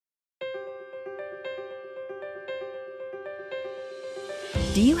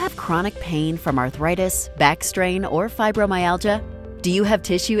Do you have chronic pain from arthritis, back strain, or fibromyalgia? Do you have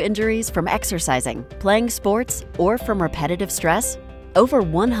tissue injuries from exercising, playing sports, or from repetitive stress? Over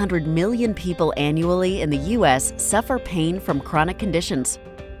 100 million people annually in the U.S. suffer pain from chronic conditions.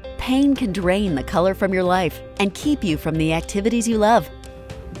 Pain can drain the color from your life and keep you from the activities you love.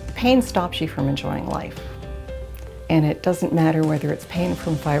 Pain stops you from enjoying life. And it doesn't matter whether it's pain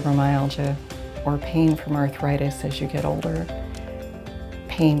from fibromyalgia or pain from arthritis as you get older.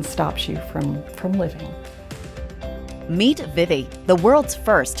 Pain stops you from living. Meet VIVY, the world's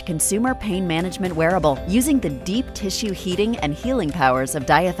first consumer pain management wearable using the deep tissue heating and healing powers of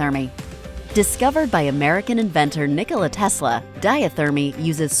diathermy. Discovered by American inventor Nikola Tesla, diathermy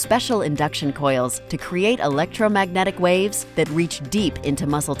uses special induction coils to create electromagnetic waves that reach deep into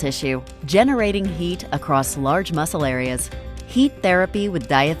muscle tissue, generating heat across large muscle areas. Heat therapy with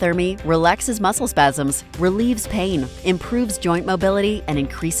diathermy relaxes muscle spasms, relieves pain, improves joint mobility, and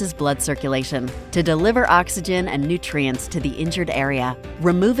increases blood circulation to deliver oxygen and nutrients to the injured area,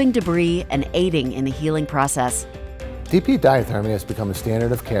 removing debris and aiding in the healing process. DP diathermy has become a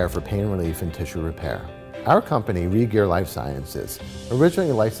standard of care for pain relief and tissue repair. Our company, Regear Life Sciences,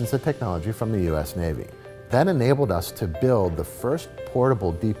 originally licensed the technology from the U.S. Navy. That enabled us to build the first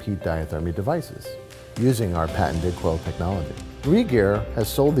portable DP diathermy devices using our patented coil technology. Regear has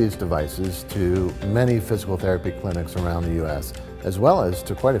sold these devices to many physical therapy clinics around the U.S., as well as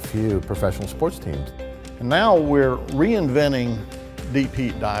to quite a few professional sports teams. And now we're reinventing deep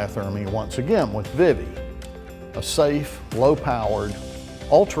heat diathermy once again with VIVY, a safe, low-powered,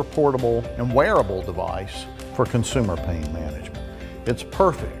 ultra-portable, and wearable device for consumer pain management. It's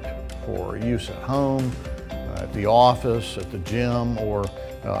perfect for use at home, at the office, at the gym, or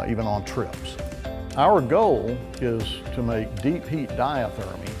even on trips. Our goal is to make deep heat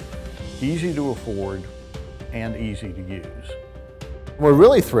diathermy easy to afford and easy to use. We're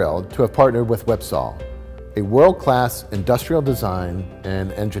really thrilled to have partnered with Wipsol, a world-class industrial design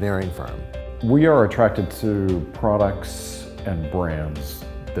and engineering firm. We are attracted to products and brands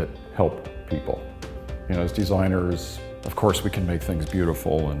that help people. You know, as designers, of course, we can make things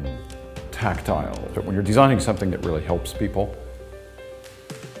beautiful and tactile, but when you're designing something that really helps people,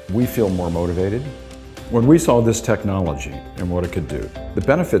 we feel more motivated. When we saw this technology and what it could do, the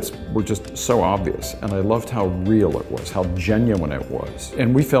benefits were just so obvious, and I loved how real it was, how genuine it was.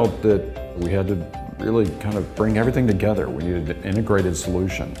 And we felt that we had to really kind of bring everything together. We needed an integrated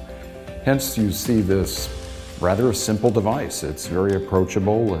solution. Hence, you see this rather simple device. It's very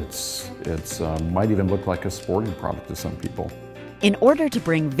approachable. It might even look like a sporting product to some people. In order to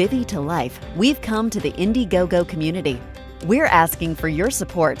bring VIVY to life, we've come to the Indiegogo community. We're asking for your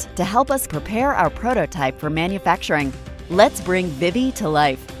support to help us prepare our prototype for manufacturing. Let's bring VIVY to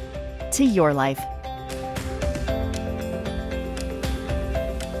life, to your life.